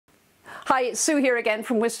Hi, it's Sue here again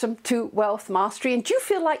from Wisdom to Wealth Mastery, and do you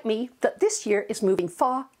feel like me that this year is moving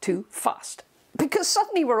far too fast? Because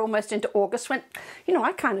suddenly we're almost into August when,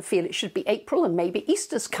 I kind of feel it should be April and maybe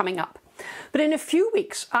Easter's coming up. But in a few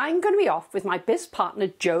weeks, I'm going to be off with my biz partner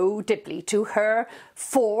Jo Dibley to her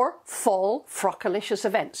 4 fall Frockalicious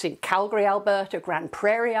events in Calgary, Alberta, Grand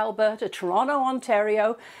Prairie, Alberta, Toronto,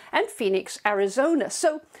 Ontario, and Phoenix, Arizona.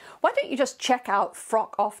 So why don't you just check out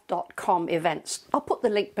frockoff.com events? I'll put the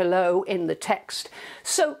link below in the text.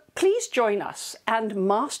 So please join us and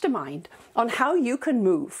mastermind on how you can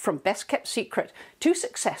move from best kept secret to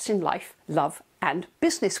success in life, love, and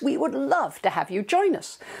business. We would love to have you join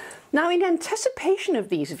us. Now, in anticipation of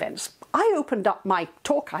these events, I opened up my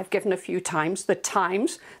talk I've given a few times, The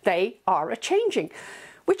Times They Are A-Changing,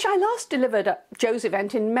 which I last delivered at Jo's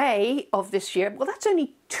event in May of this year. Well, that's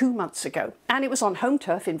only 2 months ago, and it was on home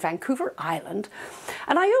turf in Vancouver Island.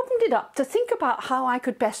 And I opened it up to think about how I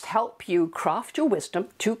could best help you craft your wisdom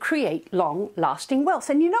to create long-lasting wealth.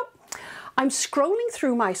 And I'm scrolling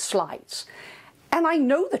through my slides, and I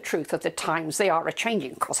know the truth of the times they are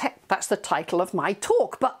a-changing, because heck, that's the title of my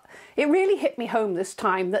talk. But it really hit me home this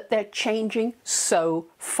time that they're changing so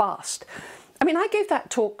fast. I gave that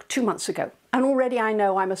talk 2 months ago, and already I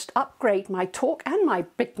know I must upgrade my talk and my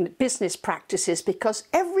business practices, because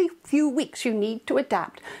every few weeks you need to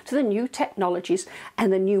adapt to the new technologies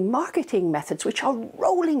and the new marketing methods, which are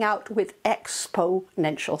rolling out with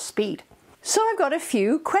exponential speed. So I've got a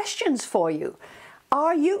few questions for you.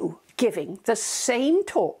 Are you giving the same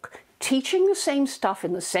talk, teaching the same stuff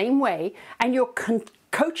in the same way, and you're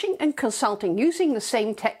coaching and consulting using the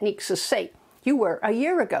same techniques as, say, you were a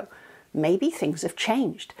year ago? Maybe things have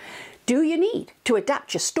changed. Do you need to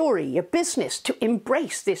adapt your story, your business, to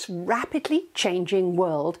embrace this rapidly changing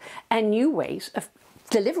world and new ways of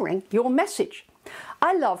delivering your message?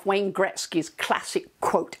 I love Wayne Gretzky's classic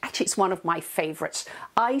quote. Actually, it's one of my favorites.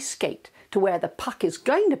 I skate to where the puck is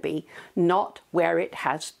going to be, not where it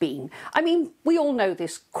has been. We all know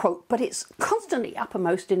this quote, but it's constantly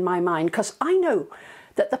uppermost in my mind, because I know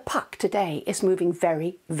that the puck today is moving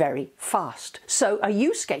very, very fast. So are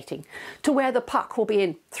you skating to where the puck will be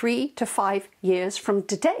in 3 to 5 years from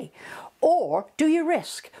today? Or do you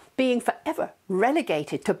risk being forever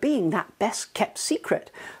relegated to being that best kept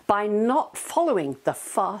secret by not following the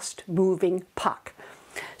fast moving puck?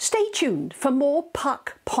 Stay tuned for more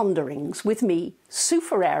Puck Ponderings with me, Sue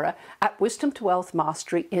Ferreira, at Wisdom to Wealth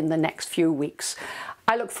Mastery in the next few weeks.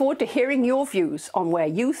 I look forward to hearing your views on where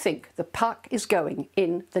you think the puck is going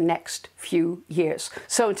in the next few years.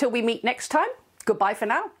 So until we meet next time, goodbye for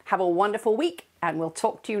now. Have a wonderful week, and we'll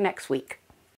talk to you next week.